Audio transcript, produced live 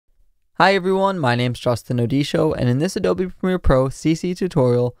Hi everyone, my name is Justin Odisho, and in this Adobe Premiere Pro CC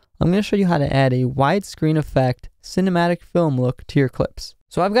tutorial, I'm going to show you how to add a widescreen effect cinematic film look to your clips.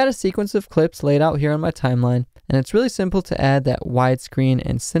 So I've got a sequence of clips laid out here on my timeline, and it's really simple to add that widescreen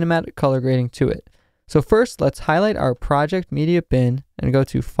and cinematic color grading to it. So first, let's highlight our project media bin and go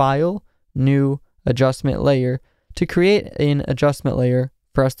to File, New, Adjustment Layer to create an adjustment layer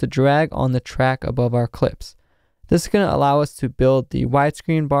for us to drag on the track above our clips. This is going to allow us to build the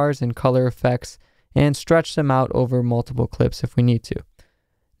widescreen bars and color effects and stretch them out over multiple clips if we need to.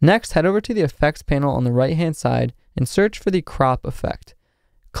 Next, head over to the effects panel on the right hand side and search for the crop effect.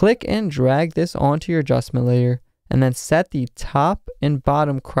 Click and drag this onto your adjustment layer and then set the top and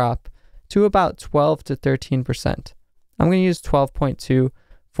bottom crop to about 12 to 13%. I'm going to use 12.2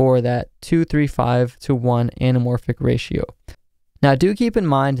 for that 2:3:5:1 anamorphic ratio. Now do keep in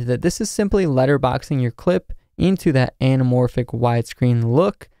mind that this is simply letterboxing your clip into that anamorphic widescreen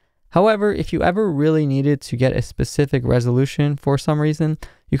look. However, if you ever really needed to get a specific resolution for some reason,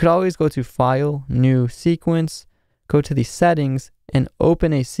 you could always go to File, New, Sequence, go to the settings, and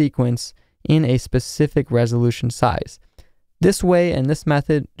open a sequence in a specific resolution size. This way and this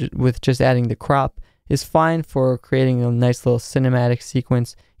method with just adding the crop is fine for creating a nice little cinematic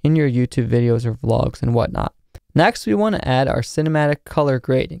sequence in your YouTube videos or vlogs and whatnot. Next, we want to add our cinematic color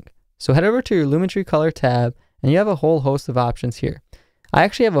grading. So head over to your Lumetri Color tab and you have a whole host of options here. I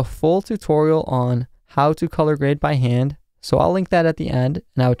actually have a full tutorial on how to color grade by hand, so I'll link that at the end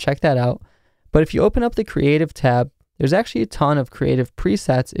and I would check that out. But if you open up the Creative tab, there's actually a ton of creative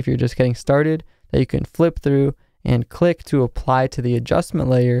presets if you're just getting started that you can flip through and click to apply to the adjustment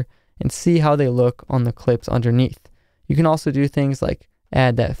layer and see how they look on the clips underneath. You can also do things like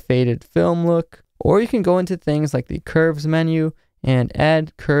add that faded film look, or you can go into things like the curves menu and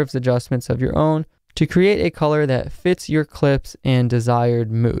add curves adjustments of your own to create a color that fits your clips and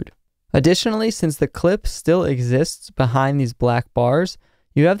desired mood. Additionally, since the clip still exists behind these black bars,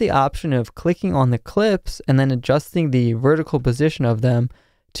 you have the option of clicking on the clips and then adjusting the vertical position of them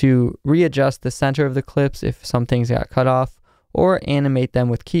to readjust the center of the clips if some things got cut off, or animate them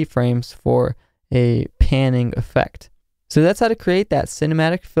with keyframes for a panning effect. So that's how to create that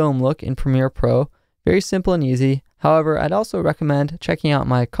cinematic film look in Premiere Pro. Very simple and easy. However, I'd also recommend checking out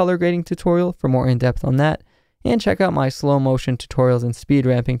my color grading tutorial for more in-depth on that, and check out my slow motion tutorials and speed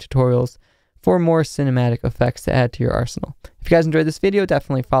ramping tutorials for more cinematic effects to add to your arsenal. If you guys enjoyed this video,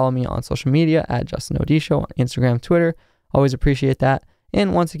 definitely follow me on social media at Justin Odisho on Instagram, Twitter. Always appreciate that.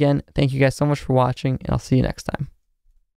 And once again, thank you guys so much for watching, and I'll see you next time.